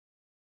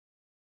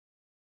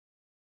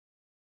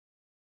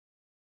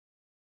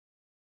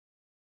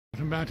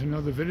back to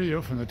another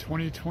video from the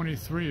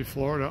 2023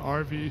 Florida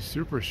RV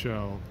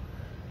Supershow.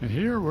 And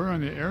here we're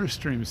in the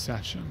Airstream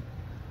section.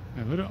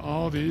 And look at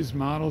all these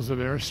models of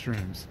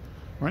Airstreams.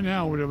 Right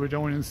now we're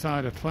going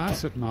inside a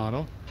Classic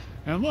model.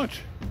 And look,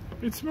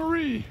 it's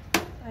Marie.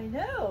 I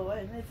know,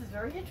 and this is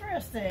very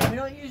interesting. We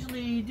don't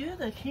usually do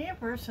the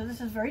camper, so this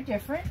is very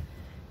different.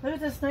 Look at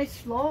this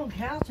nice long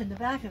couch in the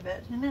back of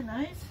it. Isn't that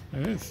nice?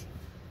 It is.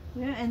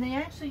 Yeah, and they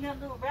actually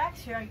got little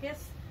racks here. I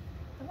guess,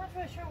 I'm not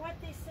really sure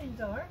what these things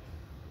are.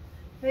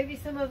 Maybe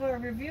some of our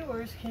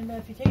reviewers can,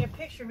 if you take a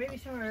picture, maybe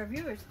some of our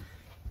viewers,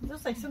 it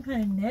looks like some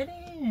kind of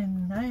netting,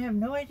 and I have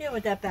no idea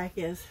what that back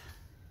is.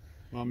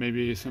 Well,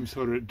 maybe some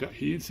sort of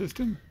heating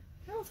system?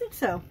 I don't think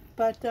so,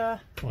 but... well,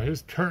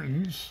 here's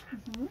curtains.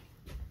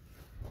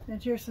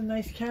 And here's some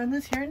nice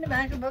cabinets here in the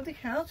back above the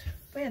couch.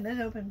 Man,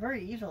 those open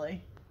very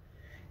easily.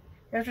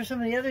 After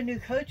some of the other new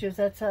coaches,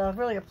 that's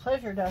really a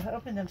pleasure to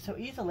open them so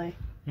easily.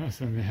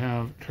 Yes, and they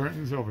have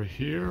curtains over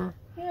here.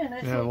 Yeah,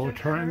 nice. They have little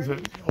curtains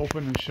that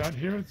open and shut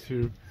here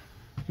to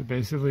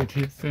basically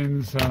keep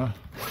things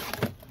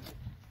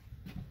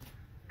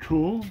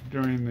cool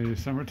during the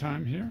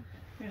summertime here.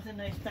 Here's a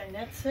nice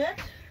dinette set.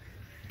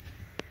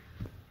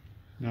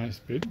 Nice,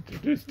 big,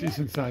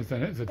 decent size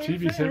dinette. There's a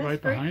TV set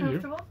right behind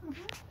you.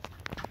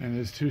 And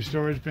there's two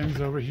storage bins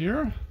over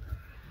here.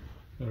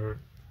 They're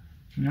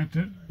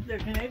connected. They're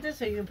connected,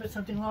 so you can put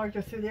something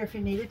larger through there if you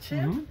needed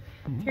to.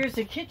 Here's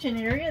the kitchen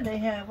area. They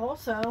have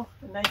also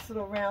a nice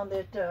little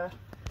rounded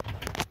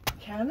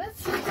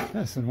cabinets.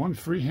 Yes, and one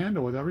free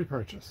handle with every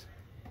purchase.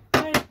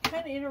 Kind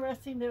of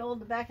interesting that all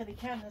the back of the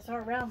cabinets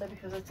are rounded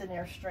because it's an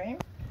Airstream.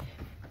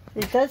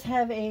 It does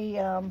have a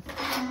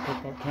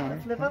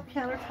flip-up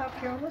countertop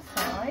here on the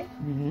side.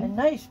 A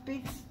nice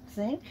big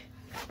sink.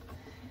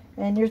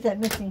 And there's that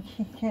missing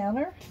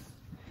counter.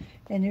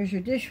 And there's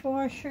your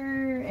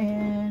dishwasher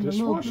and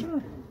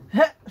dishwasher?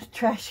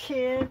 Trash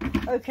can.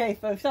 Okay,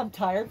 folks, I'm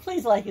tired.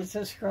 Please like and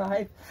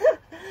subscribe.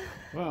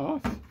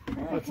 Well,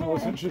 that's the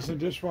most interesting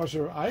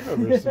dishwasher I've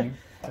ever seen.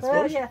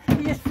 Well, yeah,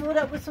 you just fill it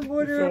up with some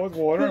water. Fill it with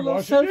water and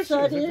wash your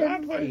dishes.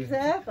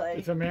 Exactly.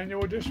 It's a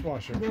manual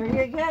dishwasher. There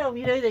you go.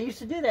 You know, they used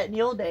to do that in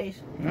the old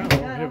days. Yeah,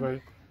 well,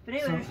 but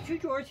anyway, there's two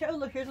drawers here. Oh,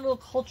 look, here's a little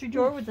culture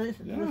drawer with this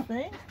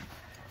thing.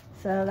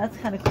 So that's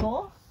kind of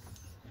cool.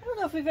 I don't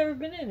know if we've ever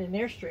been in an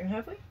Airstream,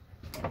 have we?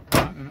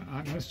 Not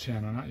on this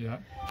channel, not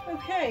yet.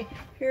 Okay,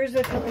 here's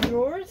a couple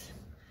drawers.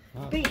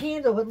 Big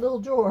handle with little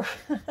drawer.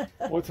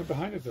 What's it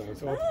behind it though?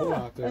 It's all pull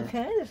out there.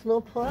 Okay, there's a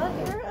little pull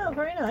out here. Oh,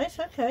 very nice.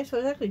 Okay, so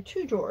it's actually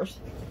two drawers.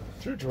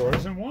 Two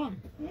drawers in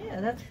one.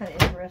 Yeah, that's kind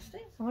of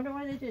interesting. I wonder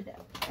why they did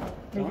that.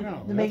 Oh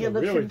no, that's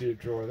a really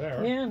deep drawer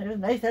there. Yeah, and it was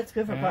nice. That's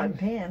good for potting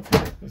pans.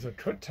 There's a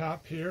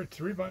cooktop here,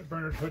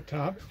 3-burner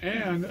cooktop,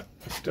 and a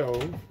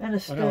stove. And a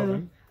stove. An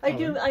oven.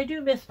 I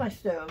do miss my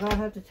stove. I'll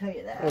have to tell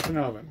you that. Well, it's an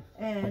oven.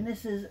 And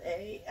this is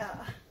a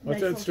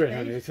What's that straight,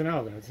 honey? It's an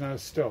oven. It's not a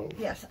stove.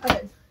 Yes,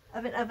 oven.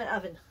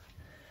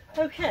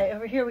 Okay,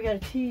 over here we got a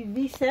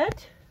TV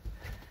set.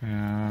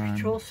 And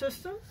control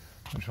system.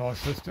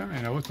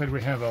 And it looks like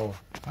we have a. I'm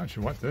not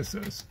sure what this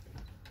is.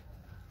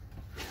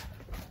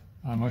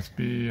 Must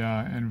be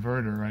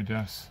inverter, I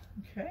guess.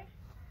 Okay.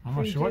 I'm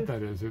not sure what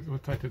that is. It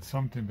looks like it's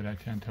something, but I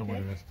can't tell what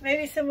it is.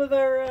 Maybe some of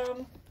our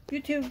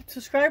YouTube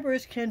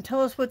subscribers can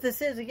tell us what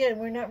this is. Again,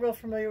 we're not real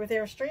familiar with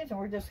Airstreams, and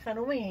we're just kind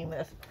of winging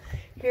this.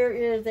 Here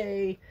is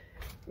a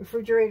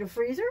refrigerator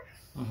freezer.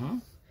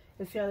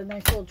 It's got a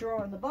nice little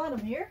drawer on the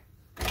bottom here.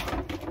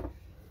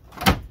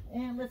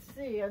 And let's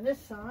see, on this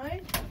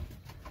side,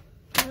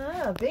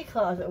 big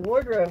closet,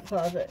 wardrobe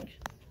closet.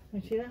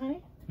 You see that,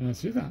 honey? I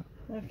see that.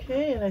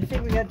 Okay, and I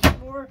think we got two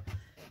more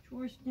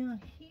drawers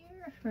down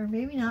here, or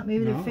maybe not.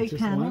 Maybe they're fake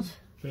panels.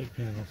 Fake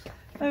panels.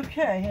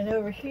 Okay, and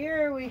over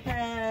here we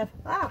have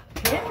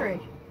pantry.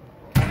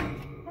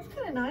 That's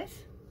kind of nice.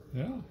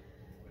 Yeah.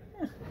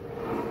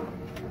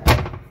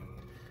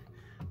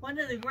 One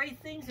of the great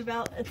things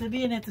about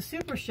being at the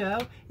Super Show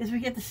is we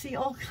get to see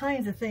all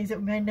kinds of things that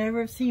we may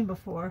never have seen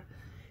before.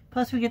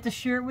 Plus, we get to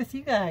share it with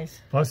you guys.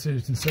 Plus, you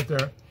can sit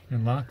there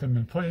and lock them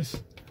in place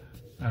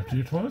after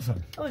you close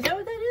them. Oh, is that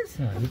what that is?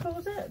 Yeah, How cool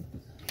is that?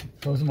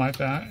 Close them like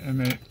that, and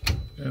they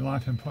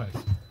lock in place.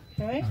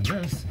 Okay. On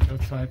this, it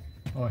looks like,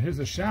 well, here's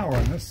a shower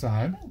on this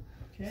side.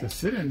 Okay. It's a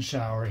sit-in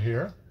shower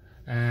here,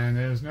 and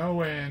there's no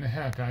way in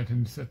heck I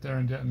can sit there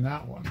and get in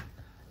that one.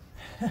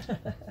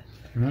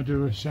 We're not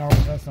doing a shower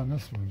test on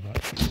this one,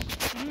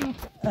 but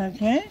yeah.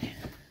 Okay.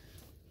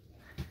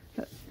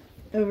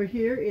 Over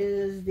here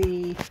is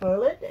the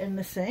toilet and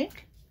the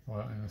sink.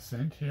 Well, and a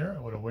sink here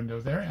with a window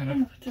there,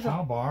 and a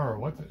towel bar or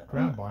what?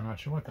 Grab bar. I'm not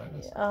sure what that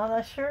is. I'm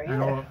not sure either.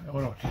 And a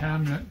little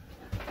cabinet.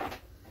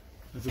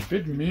 There's a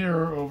big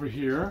mirror over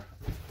here,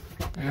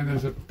 and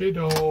there's a big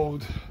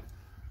old,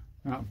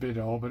 not big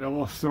old, but a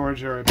little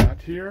storage area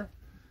back here.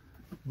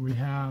 We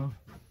have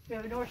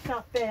a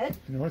north-south bed.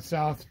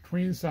 North-south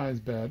queen-size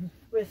bed.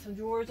 With some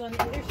drawers on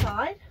either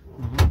side.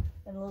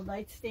 And a little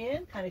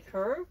nightstand, kind of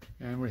curved.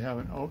 And we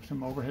have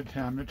some overhead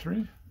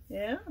cabinetry.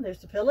 Yeah, there's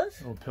the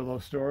pillows. A little pillow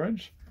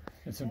storage.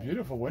 And some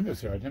beautiful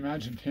windows here. I'd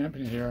imagine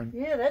camping here and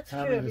yeah, that's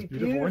having this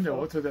beautiful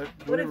window. Look at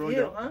that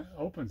window huh?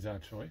 opens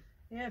actually.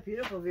 Yeah,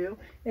 beautiful view.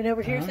 And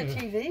over here's the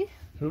TV.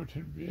 Who to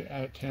be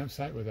at a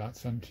campsite without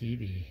some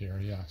TV here?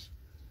 Yes.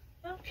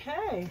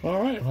 Okay.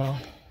 All right. Well,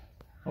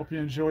 hope you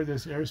enjoyed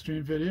this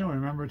Airstream video.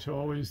 And remember to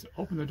always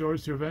open the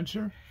doors to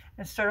adventure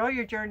And start all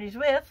your journeys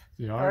with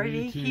the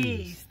RV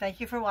Keys.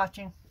 Thank you for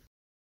watching.